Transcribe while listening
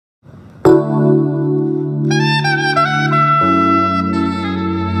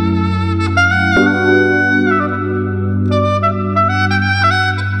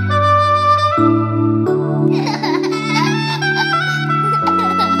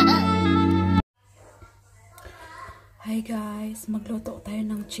Hi guys, magluto tayo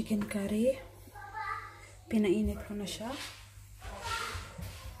ng chicken curry. Pinainit ko na siya.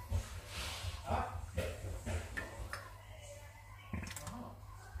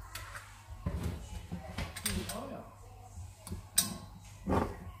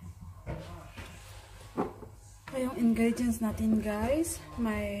 Yung ingredients natin guys,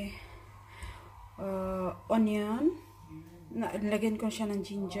 may onion, lagyan ko siya ng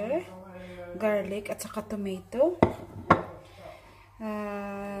ginger, garlic at saka tomato,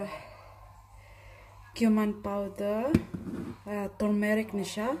 cumin powder, turmeric na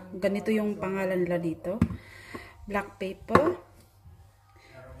siya, ganito yung pangalan nila dito, black pepper,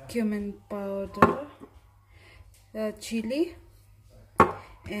 cumin powder, chili,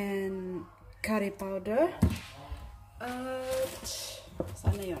 and curry powder. At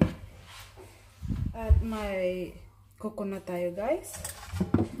sana yun. At may coconut tayo guys.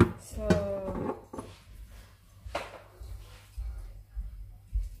 So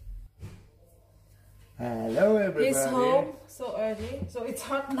hello everybody. he's home so early. So it's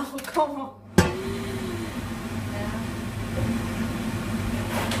hot now. Come on. Yeah.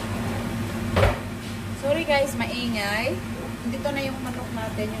 Sorry guys, maingay. Dito na yung manok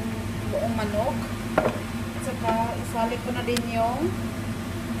natin, yung buong manok. At saka isali ko na din yung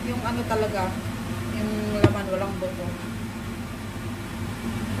ano talaga, yung laman, walang buto.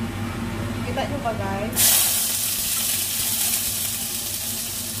 Kita nyo ba guys?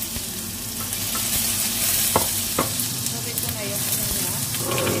 Sabi ko na yung ano niya.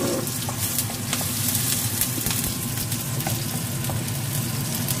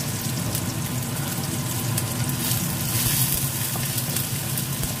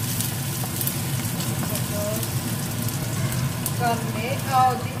 Garlic,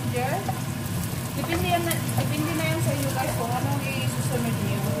 ginger. Depende na yan sa iyo guys kung anong isusunod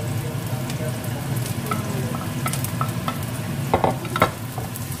niyo.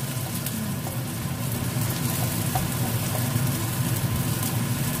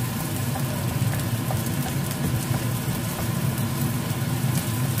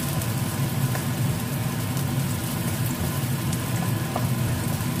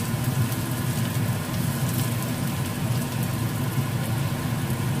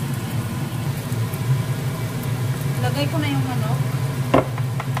 Lagay ko na yung manok.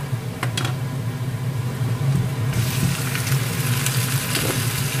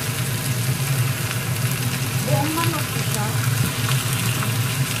 Buong manok ko siya.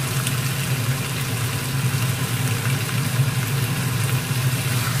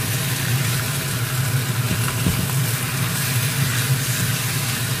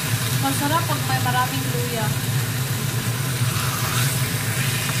 Masarap pag may maraming luya.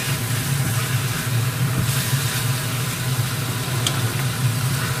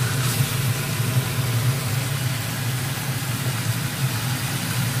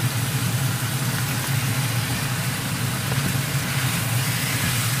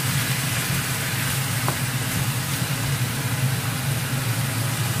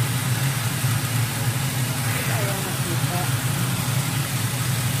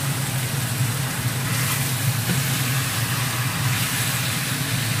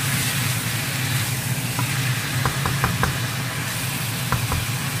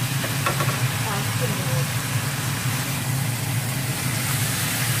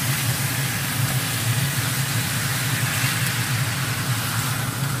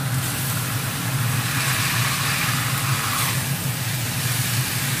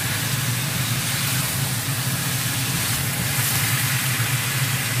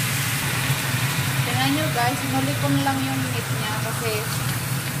 Guys, inuli ko na lang yung meat niya kasi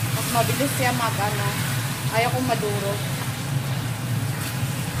mas mabilis siya ayaw kong maduro.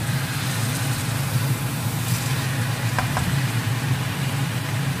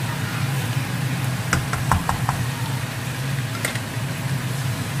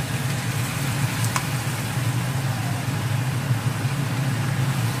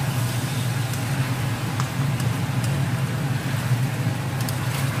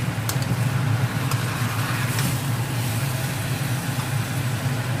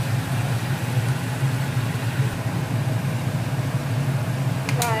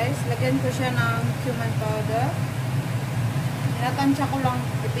 Lagyan ko siya ng cumin powder. Tinatansya ko lang,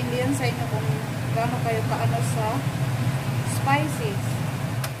 depende yan sa inyo kung gaano kayo kaano sa spices.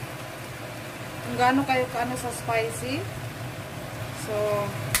 Kung gaano kayo kaano sa spicy. So,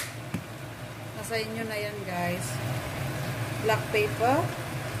 nasa inyo na yan guys. Black pepper.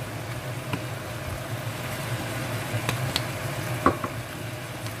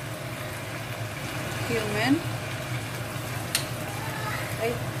 Cumin.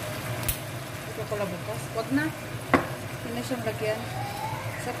 Ay, ito pala bukas. Wag na. Yun na siyang lagyan.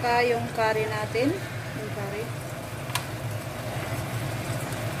 Saka yung curry natin. Yung curry.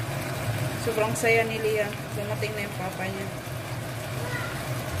 Sobrang saya ni Liam. Dumating na yung papa niya.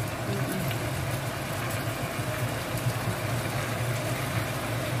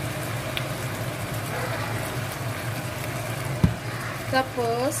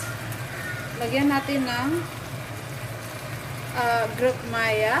 Tapos, lagyan natin ng Grok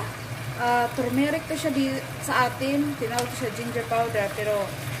Maya. Turmeric to siya sa atin. Tinawag ko siya ginger powder. Pero,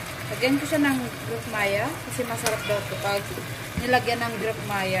 lagyan ko siya ng Grok Maya. Kasi masarap daw ito pag nilagyan ng Grok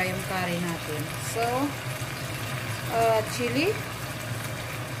Maya yung curry natin. So, chili.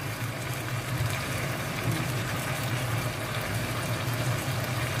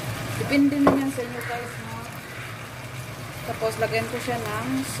 Depende na yan sa inyo guys. No? Tapos, lagyan ko siya ng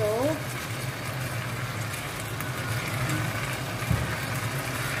salt.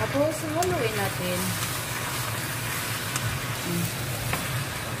 Tapos, haluin natin.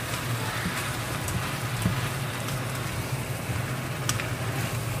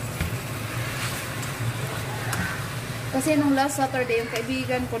 Kasi nung last Saturday, yung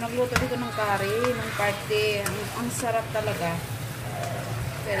kaibigan ko, nagluto dito ng curry, nung party. Ang sarap talaga.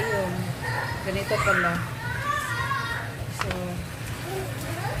 Pero yun, ganito pala. So,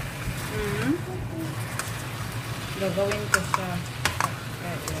 gagawin ko siya.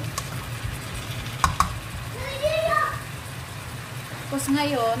 Ayan. Tapos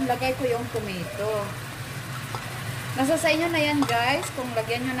ngayon, lagay ko yung tomato. Nasa sa inyo na yan guys, kung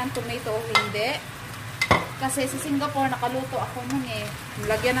lagyan nyo ng tomato o hindi. Kasi sa Singapore, nakaluto ako nun eh.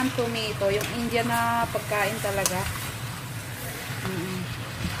 Lagyan ng tomato, yung Indian na pagkain talaga.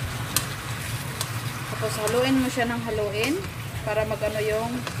 Tapos haluin mo siya ng haluin para magano yung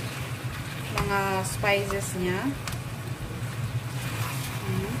mga spices niya.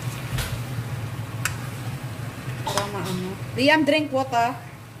 Para maano. Liam, drink water.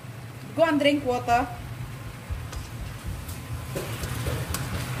 Go and drink water.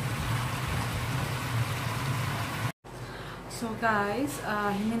 So guys,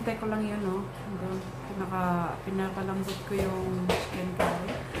 hinintay ko lang yun, no? Pinakalambot ko yung chicken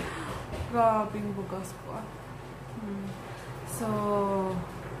curry. Grabing bugas ko. So,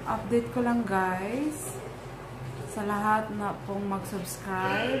 update ko lang guys sa lahat na pong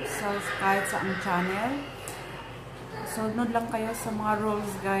mag-subscribe, subscribe sa ang channel. Sunod lang kayo sa mga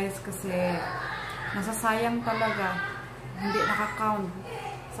rules guys kasi nasasayang talaga. Hindi nakaka-count.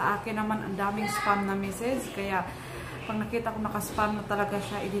 Sa akin naman ang daming spam na message kaya pag nakita ko naka-spam na talaga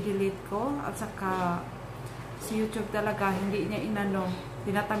siya, i-delete ko. At saka si YouTube talaga, hindi niya inano.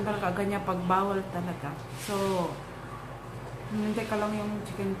 Tinatanggal ka agad pag bawal talaga. So, hindi ka lang yung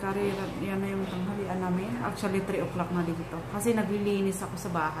chicken curry. Yan na yung tanghalian namin. Actually, 3 o'clock na dito. Kasi naglilinis ako sa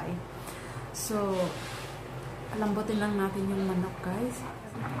bahay. So, lambutin lang natin yung manok, guys.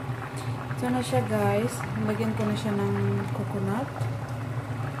 So na siya, guys. Lagyan ko na siya ng coconut.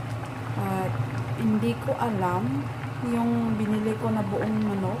 At hindi ko alam yung binili ko na buong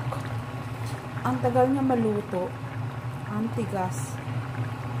manok. Ang tagal niya maluto. Ang tigas.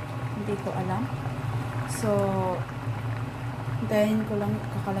 Hindi ko alam. So, hintayin ko lang,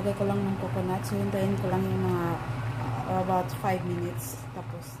 kakalagay ko lang ng coconut. So, hintayin ko lang yung mga about 5 minutes.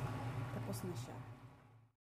 Tapos na siya.